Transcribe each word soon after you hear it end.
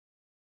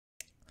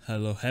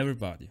Hello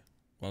everybody,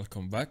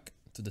 welcome back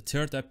to the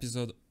third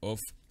episode of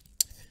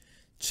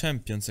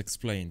Champions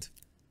Explained.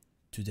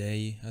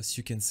 Today, as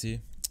you can see,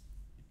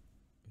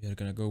 we are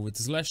gonna go with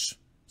Slash,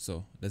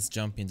 so let's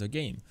jump into the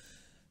game.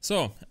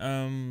 So,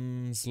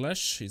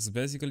 Slash is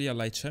basically a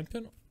light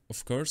champion,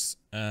 of course,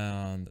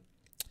 and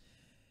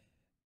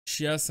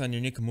she has a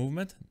unique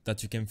movement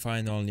that you can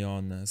find only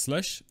on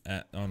Slash,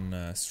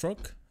 on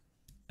Stroke,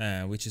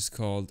 which is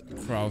called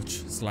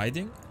Crouch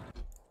Sliding,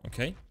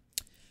 okay?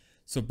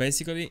 So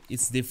basically,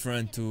 it's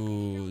different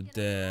to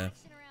the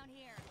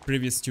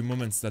previous two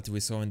movements that we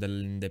saw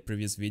in the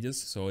previous videos.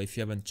 So if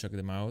you haven't checked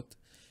them out,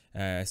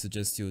 I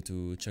suggest you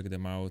to check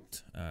them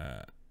out.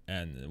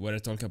 And where I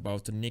talk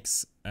about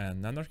NYX'S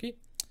and Anarchy,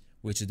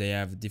 which they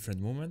have different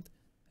movement.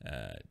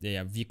 They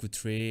have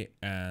VQ3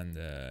 and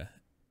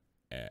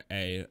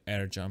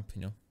air jump,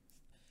 you know,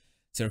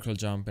 circle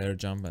jump, air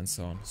jump, and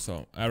so on.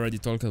 So I already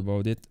talked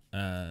about it.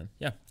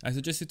 Yeah, I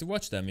suggest you to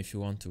watch them if you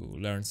want to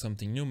learn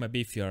something new. Maybe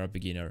if you are a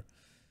beginner.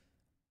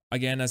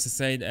 Again, as I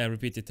said, I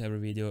repeat it every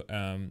video.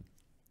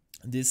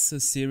 This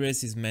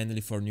series is mainly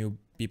for new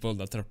people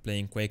that are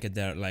playing Quake and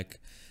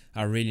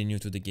are really new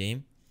to the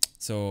game.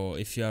 So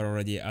if you are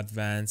already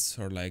advanced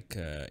or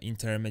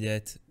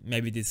intermediate,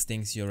 maybe these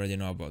things you already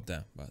know about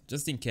them. But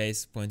just in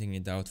case, pointing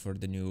it out for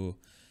the new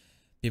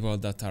people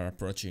that are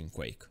approaching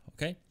Quake.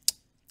 Okay,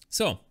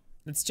 so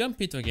let's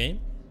jump into a game,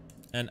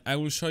 and I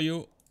will show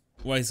you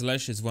why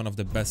Slash is one of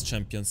the best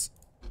champions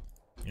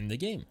in the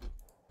game.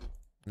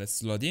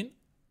 Let's load in.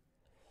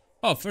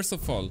 Oh, first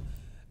of all,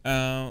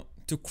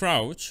 to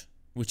crouch,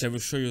 which I will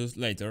show you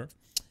later,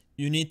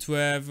 you need to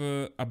have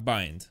a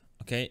bind,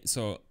 okay?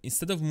 So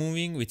instead of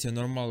moving with your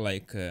normal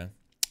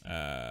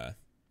VUASD,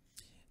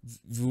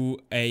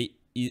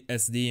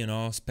 you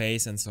know,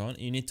 space and so on,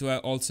 you need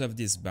to also have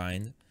this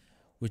bind,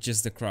 which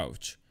is the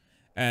crouch.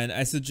 And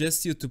I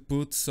suggest you to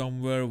put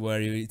somewhere where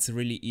it's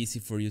really easy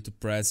for you to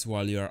press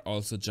while you are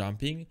also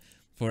jumping.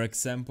 For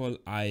example,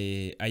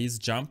 I use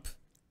jump,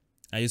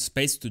 I use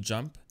space to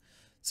jump.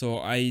 So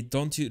I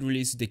don't really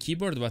use the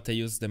keyboard, but I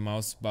use the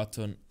mouse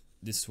button,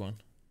 this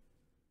one.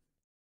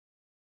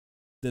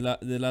 The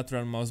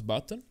lateral mouse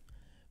button,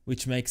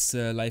 which makes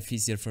life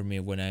easier for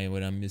me when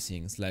I'm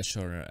using Slash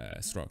or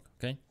Stroke,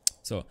 okay?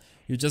 So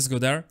you just go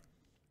there,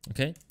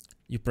 okay?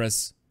 You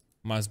press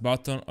mouse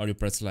button, or you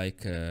press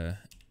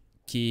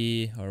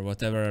key or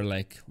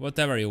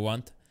whatever you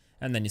want,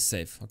 and then you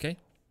save, okay?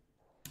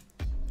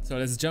 So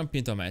let's jump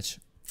into a match.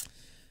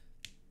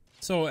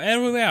 So here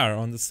we are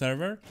on the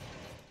server.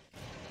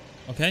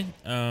 Okay,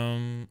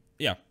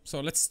 yeah,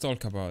 so let's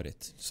talk about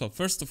it. So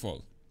first of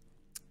all,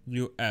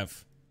 you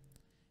have,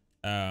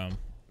 I'm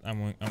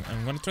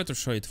gonna try to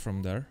show it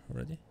from there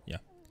already, yeah.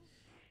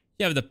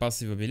 You have the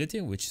passive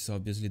ability, which is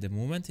obviously the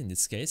movement in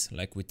this case.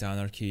 Like with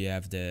Anarchy, you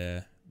have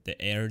the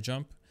air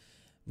jump.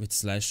 With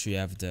Slash, you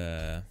have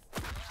the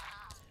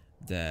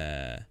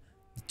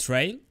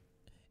trail.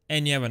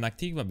 And you have an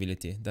active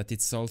ability that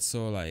it's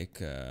also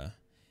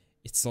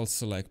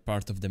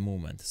part of the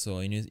movement. So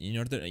in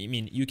order, I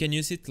mean, you can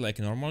use it like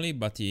normally,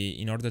 but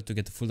in order to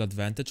get full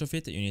advantage of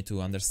it, you need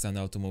to understand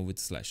how to move with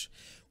Slash,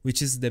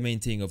 which is the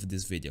main thing of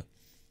this video.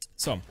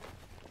 So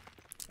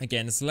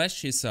again,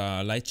 Slash is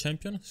a light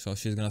champion, so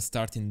she's gonna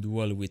start in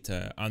duel with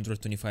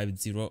 125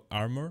 0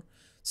 armor,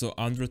 so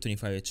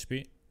 125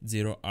 HP,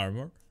 0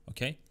 armor.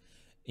 Okay.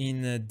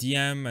 In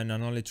DM and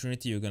Unholy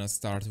Trinity, you're gonna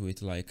start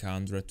with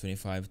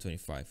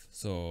 125-25.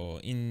 So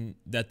in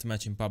that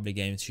match in public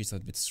games, she's a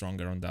bit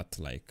stronger on that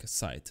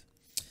side.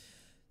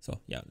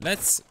 So yeah,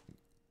 let's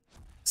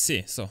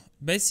see. So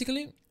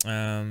basically,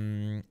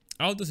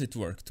 how does it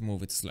work to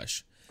move with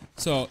Slash?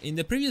 So in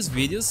the previous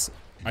videos,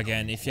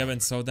 again, if you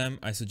haven't saw them,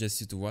 I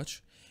suggest you to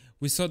watch.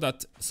 We saw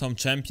that some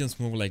champions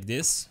move like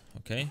this.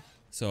 Okay,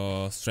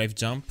 so strafe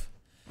jump.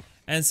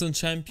 And some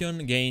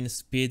champion gain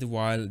speed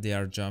while they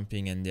are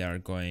jumping and they are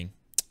going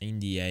in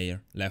the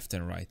air, left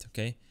and right,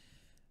 okay?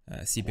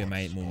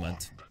 CPMA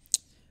movement.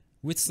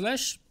 With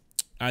Slash,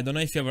 I don't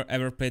know if you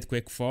ever played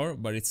Quake 4,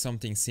 but it's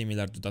something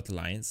similar to that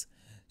lines.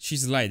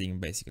 She's sliding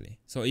basically.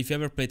 So if you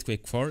ever played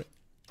Quake 4,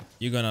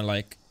 you're gonna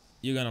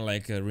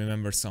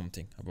remember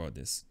something about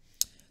this.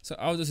 So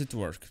how does it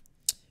work?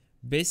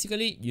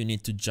 Basically, you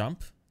need to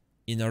jump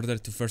in order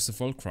to first of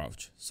all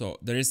crouch. So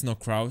there is no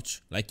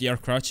crouch, like you're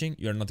crouching,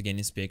 you're not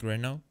gaining speed right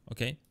now,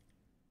 okay?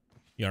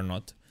 You're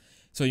not.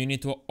 So you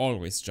need to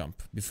always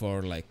jump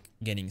before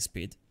gaining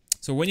speed.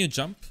 So when you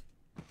jump,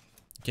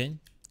 okay,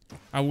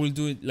 I will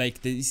do it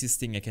like the easiest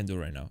thing I can do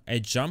right now. I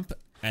jump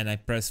and I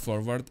press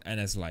forward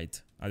and I slide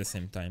at the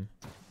same time.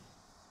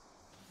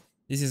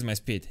 This is my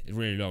speed,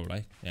 really low,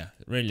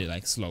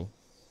 really slow.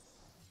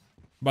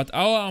 But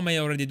how am I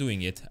already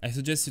doing it? I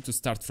suggest you to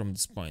start from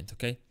this point,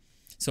 okay?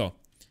 So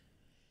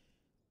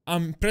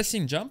I'm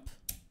pressing jump,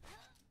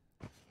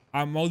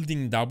 I'm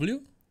holding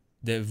W,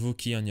 the V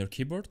key on your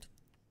keyboard,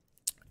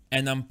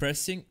 and I'm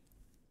pressing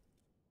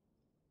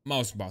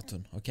mouse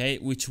button, okay,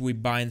 which we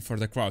bind for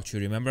the crouch. You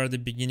remember at the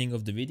beginning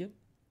of the video?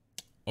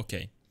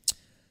 Okay,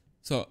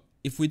 so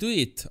if we do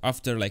it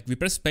after, like, we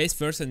press space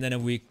first and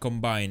then we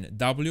combine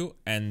W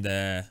and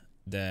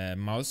the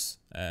mouse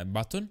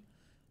button,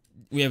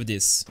 we have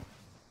this.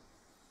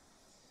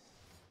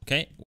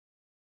 Okay.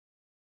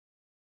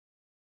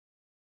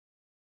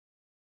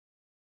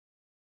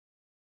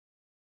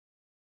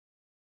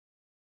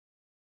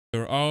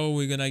 Oh,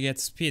 we're gonna get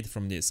speed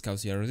from this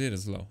because you're really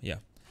slow. Yeah.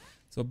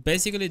 So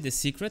basically the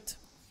secret,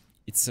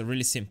 it's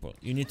really simple.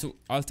 You need to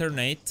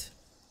alternate.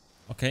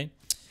 Okay.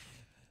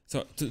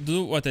 So to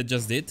do what I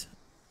just did,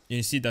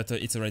 you see that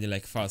it's already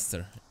like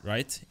faster,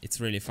 right? It's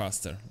really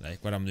faster,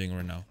 like what I'm doing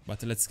right now.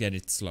 But let's get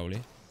it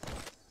slowly.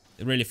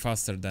 Really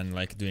faster than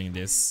like doing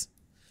this.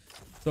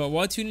 So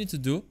what you need to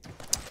do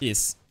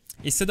is,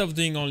 instead of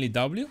doing only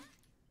W,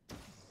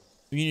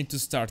 you need to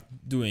start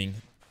doing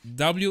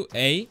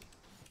WA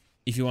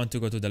if you want to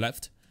go to the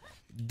left,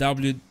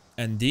 W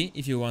and D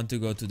if you want to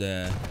go to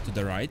the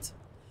right.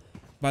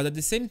 But at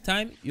the same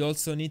time, you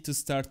also need to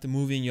start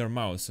moving your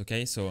mouse,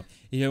 okay? So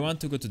if you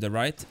want to go to the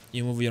right,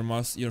 you move your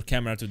mouse, your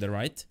camera to the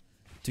right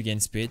to gain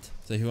speed.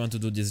 So if you want to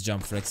do this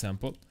jump, for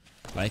example,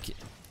 like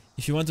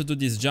if you want to do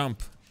this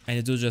jump and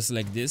you do just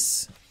like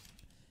this,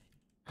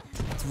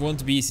 it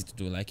won't be easy to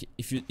do. Like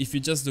if you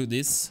just do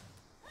this,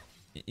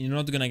 you're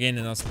not gonna gain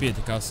enough speed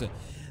because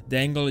the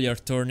angle you're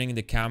turning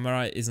the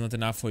camera is not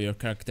enough for your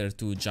character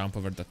to jump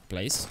over that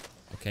place,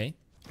 okay?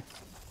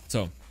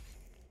 So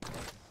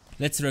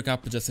let's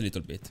recap just a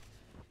little bit.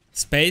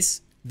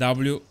 Space,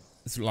 W,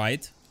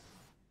 slide,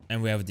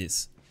 and we have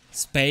this.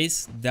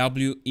 Space,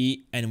 W,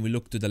 E, and we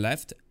look to the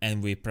left,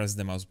 and we press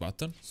the mouse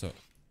button. So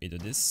we do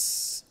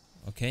this,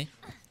 okay?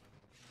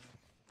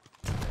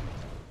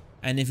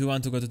 And if you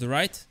want to go to the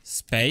right,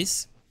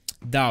 space,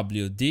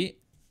 W, D,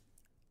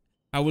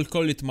 I will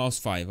call it mouse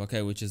 5,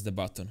 okay, which is the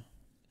button.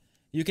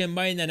 You can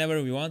bind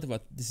whenever we want,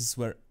 but this is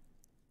where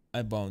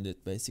I bound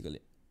it,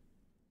 basically.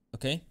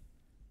 Okay?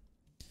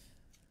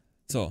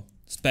 So,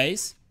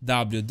 space,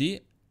 WD,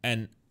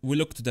 and we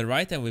look to the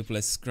right and we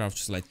place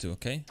crouch slide 2,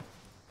 okay?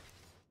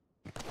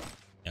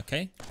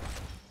 Okay?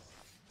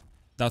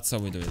 That's how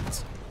we do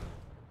it.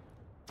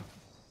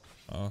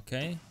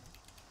 Okay.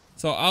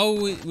 So how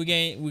we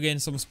gain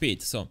some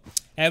speed. So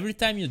every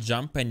time you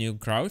jump and you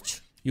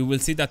crouch, you will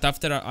see that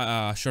after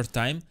a short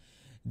time,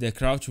 the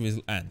crouch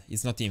will end.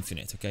 It's not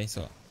infinite, okay?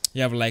 So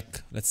you have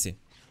like, let's see.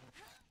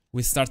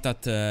 We start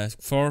at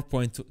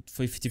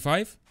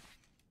 4.55,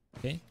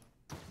 okay?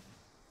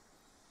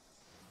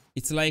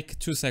 It's like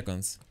 2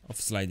 seconds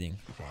of sliding.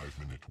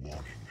 5-minute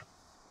warning.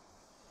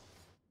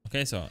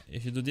 Okay, so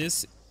if you do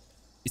this,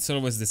 it's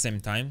always the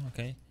same time,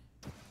 okay?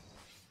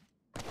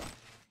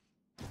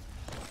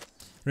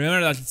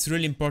 Remember that it's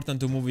really important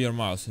to move your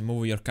mouse and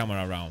move your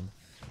camera around.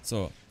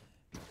 So,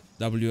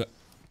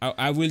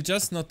 I will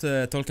just not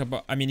talk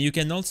about, I mean, you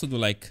can also do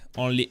like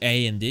only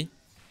A and D,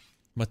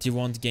 but you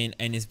won't gain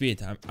any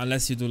speed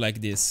unless you do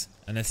like this,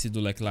 unless you do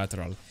like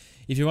lateral.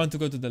 If you want to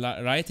go to the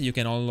right, you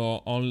can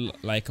also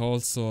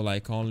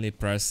only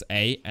press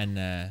A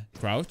and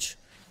crouch,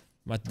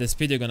 but the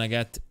speed you're gonna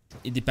get,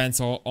 it depends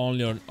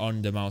only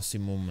on the mouse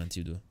movement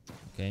you do,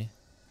 okay?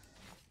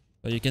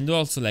 So you can do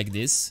also like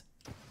this.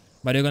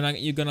 But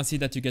you're gonna see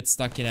that you get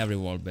stuck in every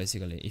wall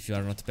basically if you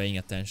are not paying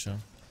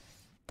attention.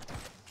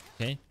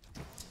 Okay.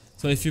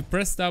 So if you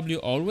press W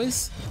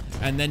always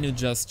and then you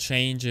just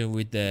change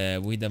with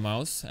the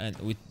mouse and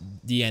with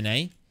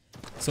DNA.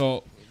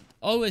 So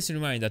always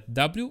remind that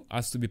W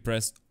has to be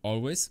pressed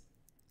always.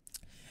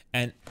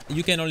 And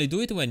you can only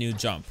do it when you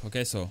jump.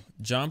 Okay, so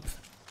jump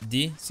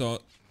D.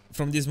 So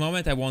from this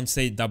moment I won't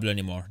say W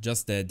anymore,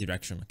 just the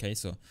direction, okay?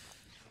 So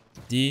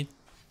D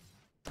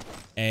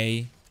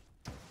A.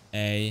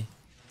 I'm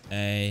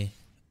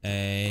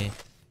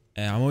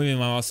moving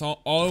my mouse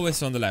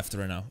always on the left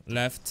right now.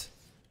 Left,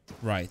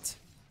 right,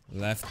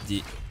 left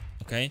D,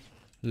 okay?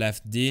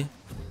 Left D,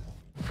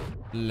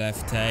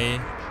 left A,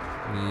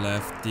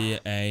 left D,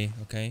 A,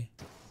 okay?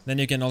 Then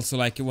you can also,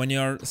 like, when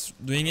you're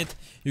doing it,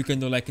 you can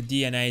do like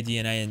D and A,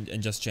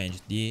 and just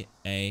change D,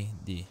 A,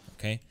 D,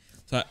 okay?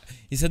 So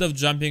instead of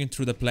jumping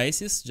through the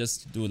places,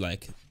 just do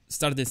like,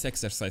 start this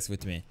exercise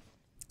with me.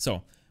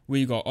 So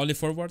we go only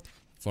forward,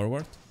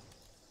 forward.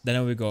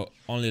 Then we go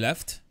only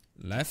left,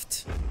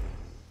 left,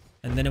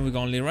 and then we go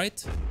only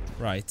right,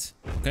 right,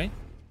 okay?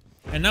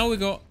 And now we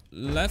go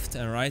left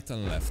and right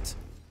and left.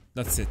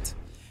 That's it.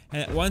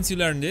 And once you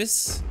learn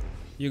this,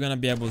 you're gonna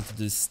be able to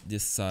do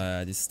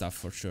this stuff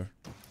for sure,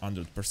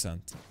 100%,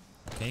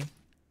 okay?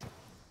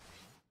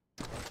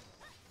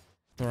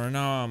 So right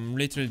now I'm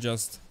literally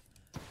just,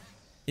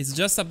 it's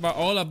just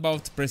all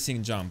about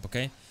pressing jump,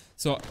 okay?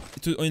 So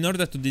in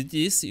order to do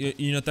this,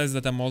 you notice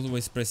that I'm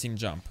always pressing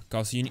jump,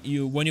 because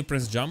when you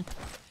press jump,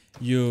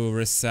 you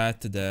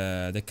reset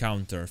the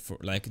counter for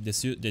like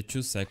the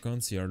 2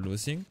 seconds you're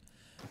losing.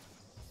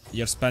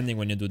 You're spending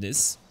when you do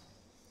this.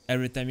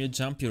 Every time you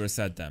jump, you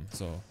reset them.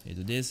 So you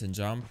do this and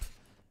jump,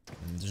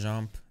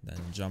 then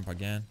jump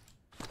again.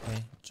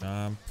 Okay,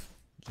 jump,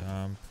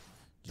 jump,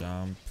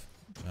 jump,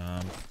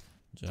 jump,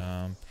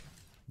 jump,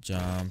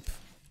 jump,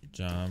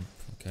 jump.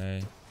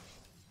 Okay.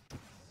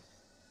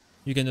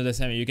 you can do the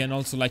same. You can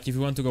also, like, if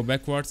you want to go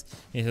backwards,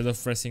 instead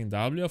of pressing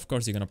W, of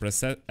course, you're gonna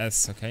press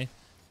S, okay?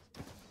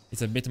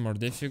 It's a bit more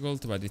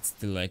difficult, but it's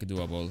still, like,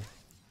 doable.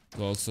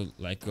 To also,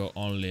 like, go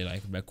only,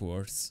 like,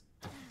 backwards.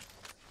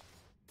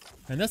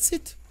 And that's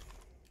it.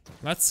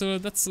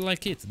 That's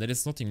like it. There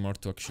is nothing more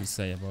to actually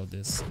say about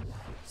this.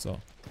 So,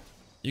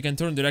 you can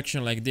turn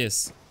direction like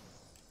this.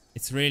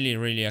 It's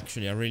really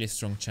actually a really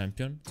strong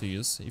champion to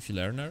use if you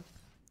learn her.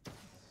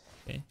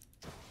 Okay.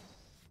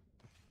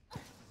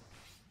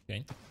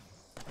 Okay.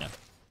 Yeah.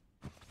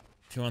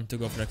 If you want to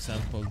go, for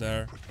example,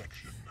 there.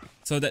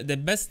 So the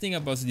best thing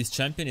about this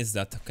champion is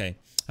that, okay,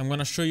 I'm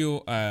gonna show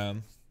you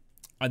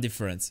a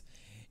difference.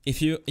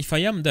 If I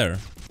am there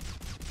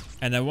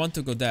and I want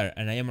to go there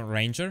and I am a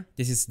ranger,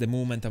 this is the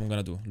movement I'm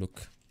gonna do.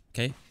 Look,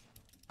 okay.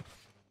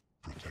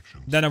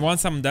 Then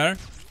once I'm there,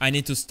 I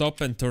need to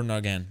stop and turn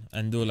again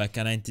and do like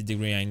a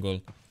 90-degree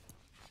angle,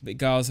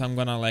 because I'm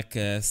gonna like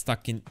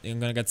I'm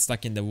gonna get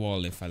stuck in the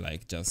wall if I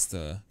like just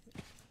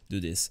do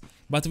this.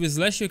 But with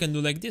slash you can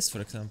do like this, for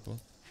example.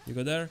 You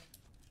go there,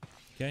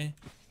 okay,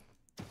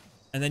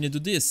 and then you do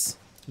this.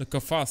 Look how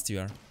fast you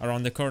are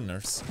around the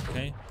corners,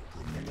 okay.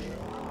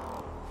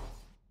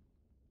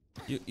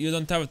 You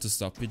don't have to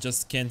stop. You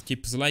just can't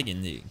keep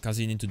sliding because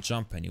you need to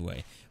jump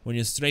anyway. When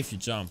you strafe, you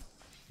jump.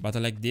 But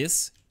like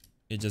this,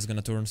 you're just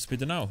gonna turn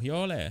speed now.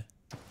 Yole.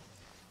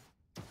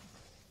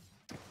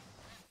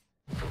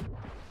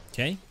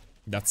 Okay,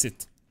 that's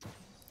it.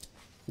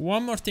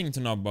 One more thing to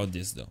know about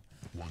this though.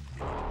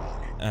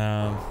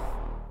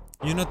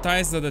 You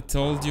notice that I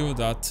told you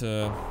that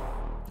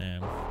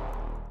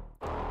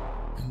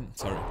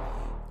sorry,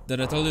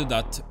 that I told you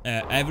that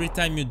every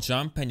time you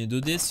jump and you do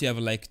this, you have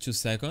like 2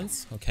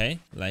 seconds, okay,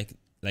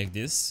 like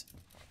this.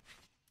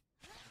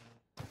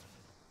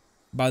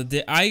 But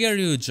the higher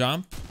you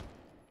jump,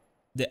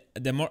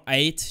 the more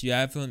height you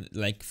have on,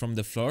 like from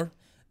the floor,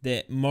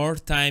 the more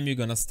time you're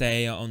gonna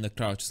stay on the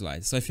crouch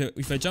slide. So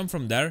if I jump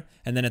from there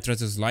and then I try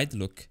to slide,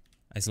 look,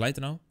 I slide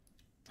now.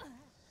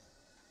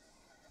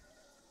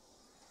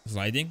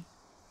 Sliding.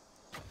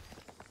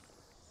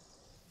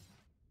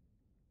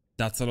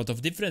 That's a lot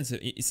of difference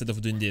instead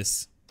of doing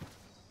this.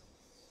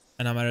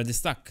 And I'm already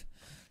stuck.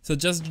 So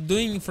just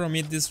doing from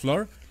it this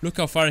floor, look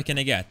how far can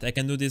I get. I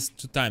can do this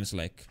 2 times,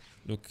 like,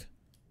 look.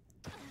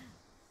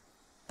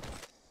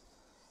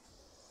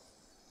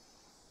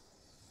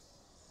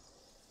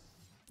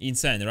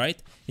 Insane,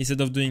 right?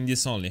 Instead of doing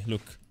this only,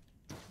 look.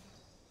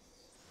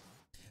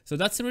 So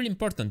that's really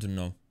important to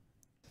know.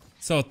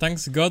 So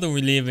thanks God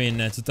we live in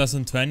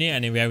 2020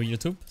 and we have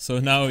YouTube. So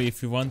now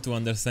if you want to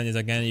understand it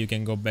again, you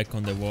can go back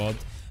on the WOD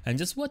and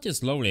just watch it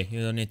slowly.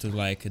 You don't need to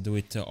like do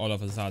it all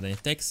of a sudden.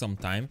 It takes some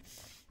time.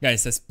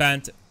 Guys, I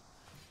spent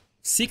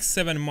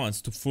 6-7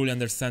 months to fully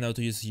understand how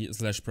to use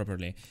slash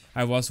properly.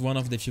 I was one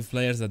of the few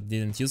players that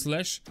didn't use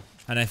slash,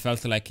 and I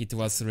felt like it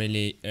was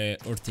really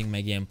hurting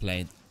my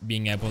gameplay,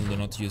 being able to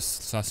not use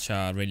such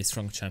a really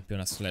strong champion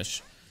as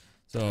slash.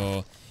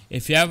 So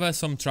if you have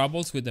some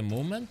troubles with the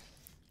movement,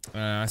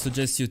 I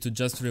suggest you to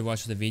just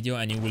rewatch the video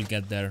and you will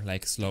get there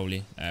like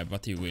slowly,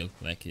 but you will.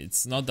 Like,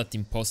 it's not that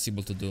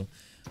impossible to do.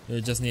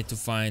 You just need to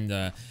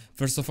find,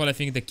 first of all, I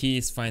think the key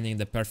is finding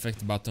the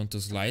perfect button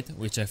to slide,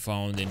 which I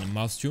found in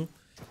myztro.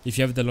 If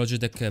you have the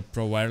Logitech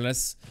Pro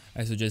Wireless,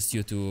 I suggest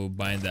you to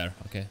bind there,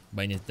 okay?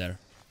 Bind it there.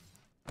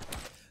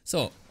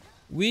 So,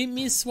 we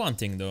miss one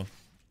thing though.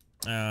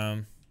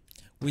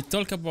 We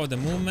talk about the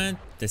movement,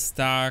 the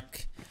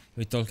stack,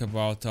 we talk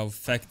about how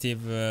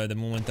effective the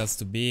movement has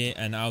to be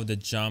and how the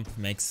jump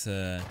makes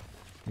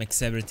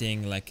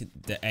everything, like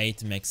the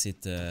 8 makes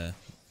it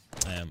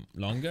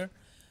longer.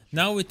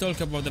 Now we talk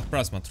about the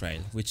plasma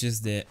trail, which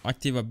is the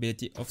active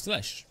ability of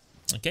slash,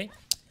 okay?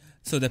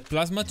 So the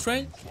plasma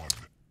trail,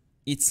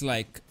 it's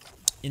like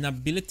an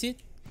ability,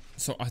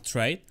 so a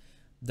trail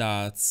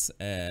that's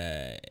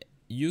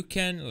you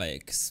can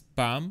like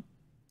spam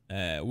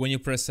when you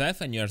press F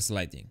and you are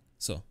sliding.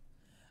 So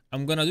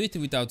I'm gonna do it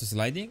without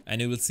sliding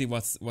and you will see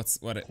what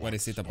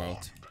is it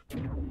about.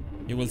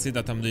 You will see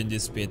that I'm doing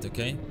this speed,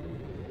 okay?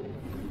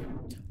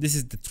 This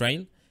is the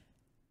trail,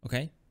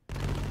 okay?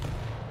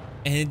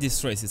 And it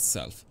destroys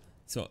itself.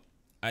 So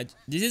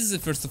this is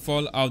first of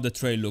all how the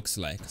trail looks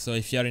like. So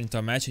if you are into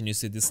a match and you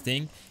see this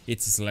thing,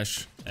 it's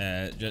slash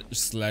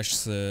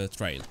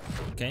trail,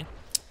 okay?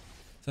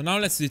 So now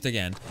let's do it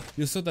again.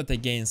 You saw that I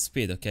gain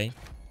speed, okay?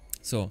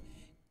 So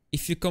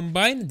if you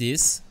combine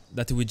this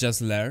that we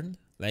just learned,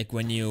 like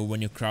when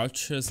you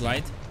crouch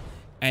slide,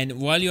 and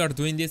while you are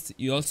doing this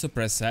you also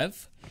press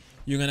F,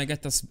 you're gonna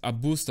get a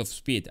boost of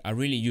speed, a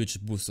really huge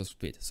boost of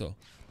speed. So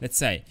let's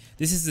say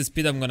this is the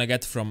speed I'm gonna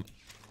get from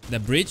the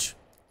bridge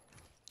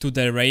to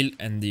the rail,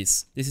 and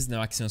this is the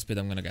maximum speed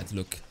I'm gonna get.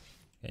 Look,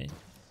 okay,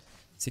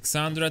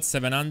 600,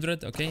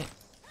 700, okay,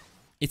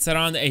 it's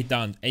around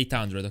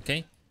 800,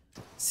 okay,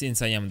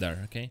 since I am there,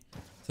 okay.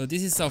 So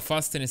this is how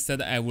fast, and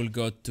instead I will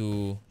go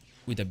to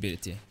with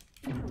ability.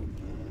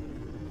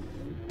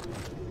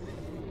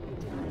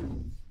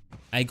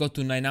 I go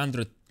to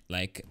 900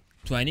 like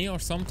 20 or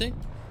something.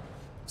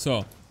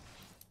 So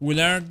we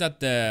learned that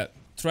the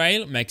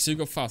trail makes you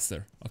go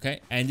faster,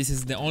 okay? And this is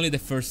only the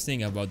first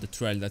thing about the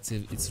trail that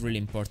it's really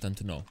important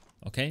to know,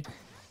 okay?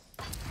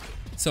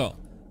 So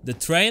the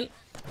trail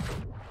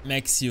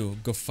makes you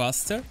go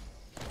faster,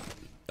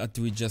 that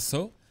we just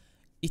saw.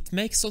 It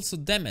makes also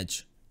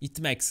damage. It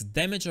makes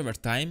damage over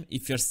time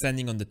if you're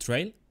standing on the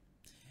trail,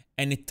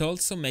 and it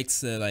also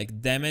makes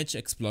like damage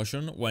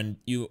explosion when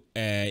you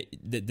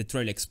the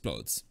trail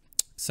explodes.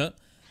 So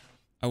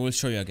I will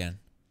show you again.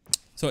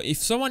 So if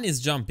someone is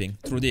jumping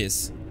through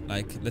this,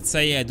 like let's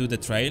say I do the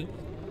trail,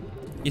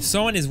 if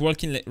someone is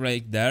walking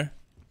right there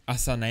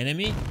as an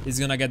enemy, it's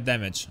gonna get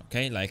damage,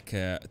 okay, like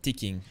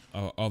ticking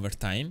over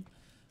time.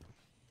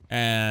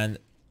 And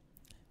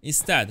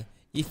instead,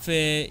 if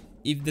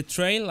the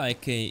trail,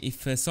 like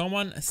if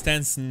someone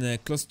stands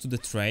close to the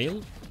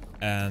trail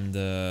and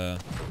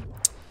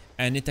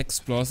it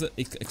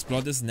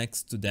explodes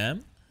next to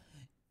them,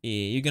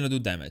 you're gonna do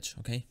damage,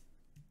 okay?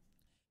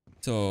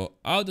 So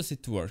how does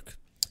it work?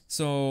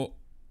 So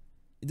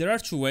there are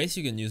two ways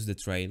you can use the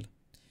trail.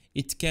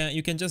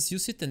 You can just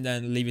use it and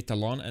then leave it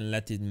alone and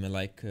let it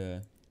like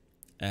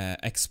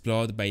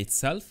explode by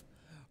itself,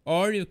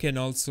 or you can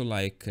also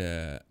like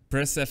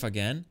press F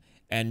again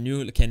and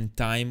you can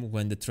time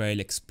when the trail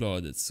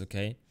explodes,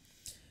 okay?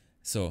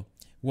 So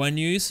when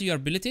you use your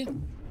ability,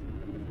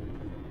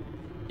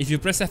 if you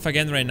press F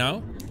again right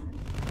now,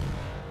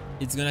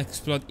 it's gonna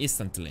explode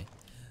instantly.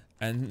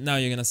 And now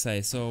you're gonna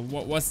say, so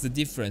what's the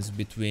difference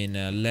between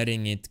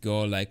letting it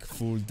go like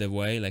full the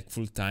way, like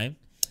full time,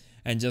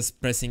 and just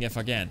pressing F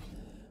again?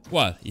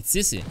 Well, it's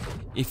easy.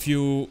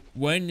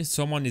 When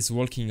someone is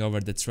walking over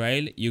the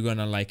trail, you're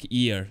gonna like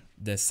hear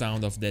the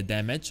sound of the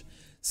damage.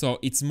 So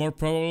it's more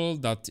probable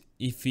that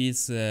if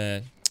he's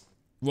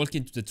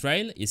walking to the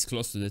trail, it's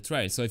close to the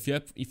trail. So if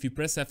you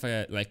press F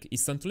like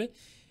instantly,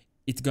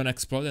 it's gonna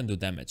explode and do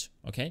damage,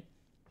 okay?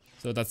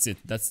 So that's it.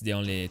 That's the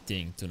only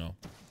thing to know.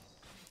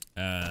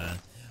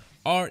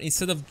 Or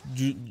instead of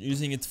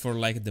using it for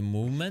like the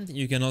movement,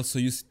 you can also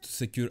use it to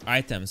secure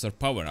items or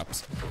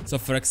power-ups. So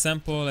for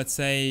example, let's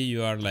say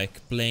you are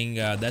like playing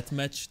a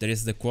deathmatch, there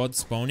is the quad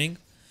spawning.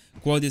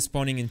 Quad is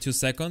spawning in 2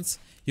 seconds.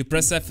 You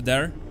press F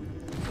there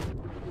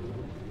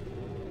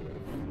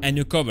and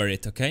you cover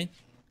it, okay?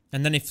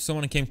 And then if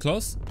someone came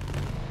close,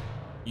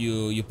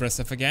 you press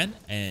F again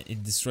and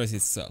it destroys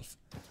itself.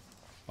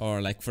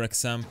 Or like for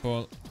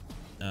example,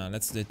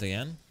 let's do it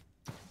again.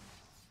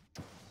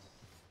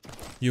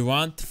 You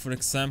want, for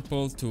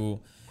example,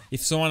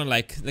 if someone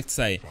like, let's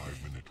say,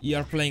 you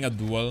are playing a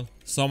duel,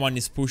 someone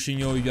is pushing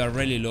you, you are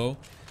really low,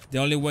 the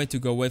only way to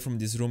go away from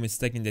this room is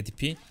taking the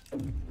TP.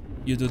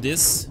 You do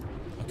this,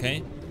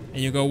 okay,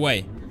 and you go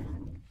away.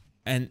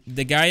 And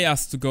the guy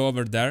has to go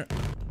over there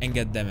and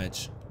get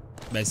damage,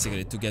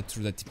 basically, to get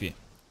through the TP.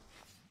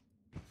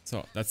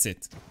 So, that's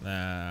it.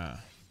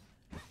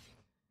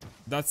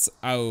 That's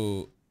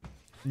how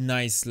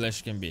nice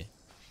Slash can be.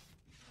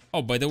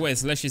 Oh, by the way,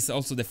 Slash is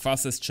also the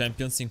fastest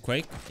champions in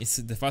Quake. It's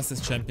the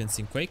fastest champions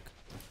in Quake.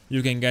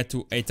 You can get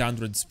to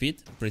 800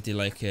 speed, pretty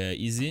like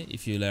easy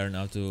if you learn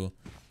how to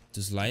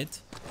slide,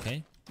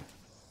 okay?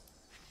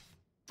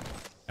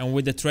 And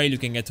with the trail you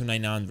can get to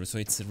 900, so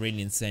it's a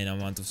really insane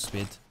amount of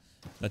speed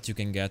that you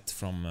can get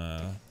from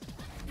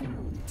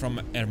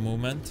air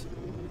movement.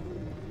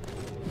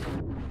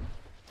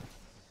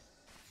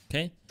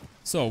 Okay,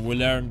 so we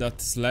learned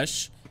that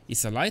Slash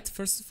is a light,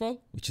 first of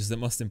all, which is the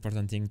most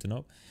important thing to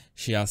know.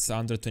 She has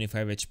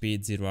 125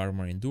 HP, 0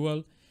 armor in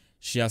duel.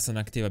 She has an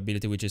active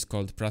ability which is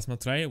called Plasma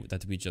Trail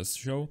that we just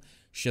show.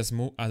 She has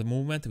a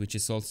movement which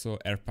is also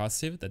air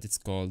passive that it's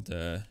called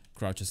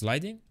Crouch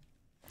Sliding.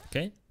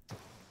 Okay.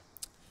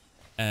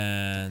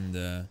 And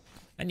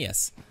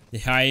yes, the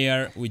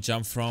higher we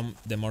jump from,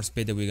 the more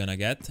speed that we're gonna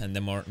get, and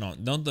the more, no,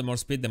 not the more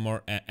speed, the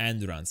more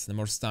endurance, the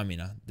more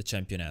stamina the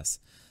champion has.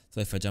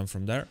 So if I jump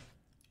from there,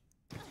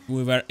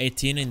 we were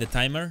 18 in the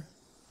timer.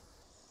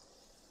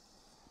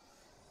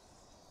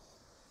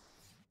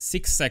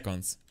 6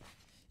 seconds.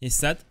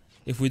 Instead,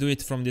 if we do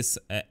it from this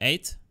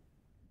 8,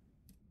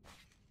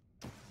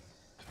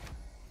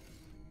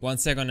 1.5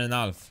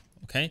 seconds,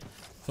 okay?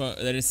 So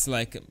there is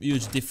like a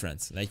huge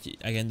difference. Like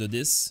I can do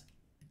this,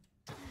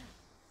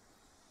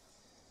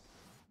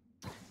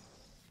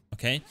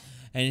 okay?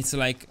 And it's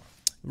like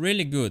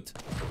really good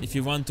if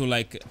you want to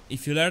like,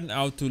 if you learn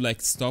how to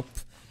like stop,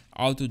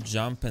 how to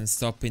jump and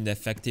stop in the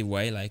effective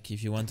way. Like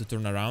if you want to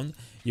turn around,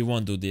 you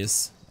won't do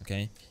this,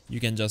 okay? You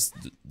can just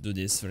do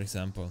this, for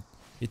example.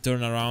 You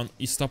turn around,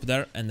 you stop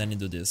there, and then you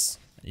do this.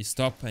 You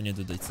stop and you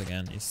do this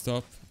again. You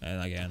stop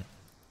and again.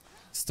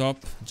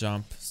 Stop,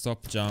 jump,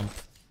 stop, jump,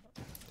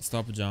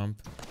 stop,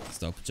 jump,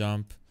 stop,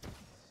 jump,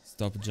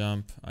 stop,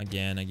 jump,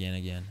 again,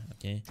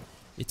 okay?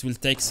 It will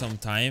take some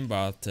time,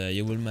 but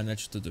you will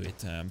manage to do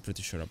it. I'm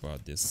pretty sure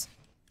about this.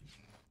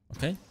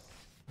 Okay?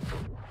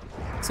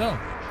 So,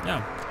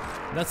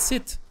 yeah, that's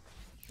it.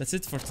 That's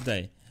it for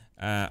today.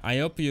 I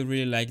hope you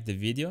really liked the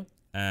video.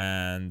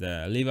 And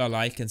leave a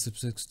like and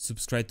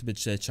subscribe to the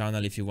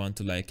channel if you want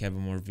to like have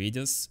more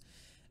videos.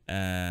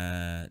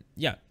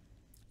 Yeah,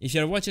 if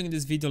you're watching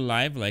this video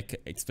live, like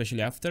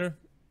especially after,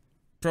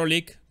 Pro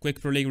League,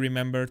 Quake Pro League,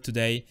 remember,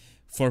 today,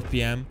 4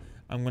 PM.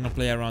 I'm gonna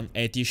play around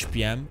 8ish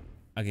PM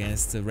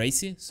against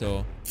Racy,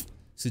 so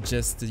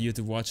suggest you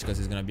to watch because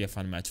it's gonna be a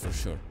fun match for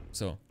sure.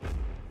 So,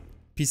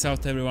 peace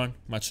out everyone,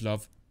 much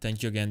love,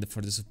 thank you again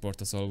for the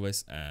support as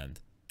always, and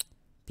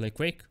play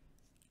Quake.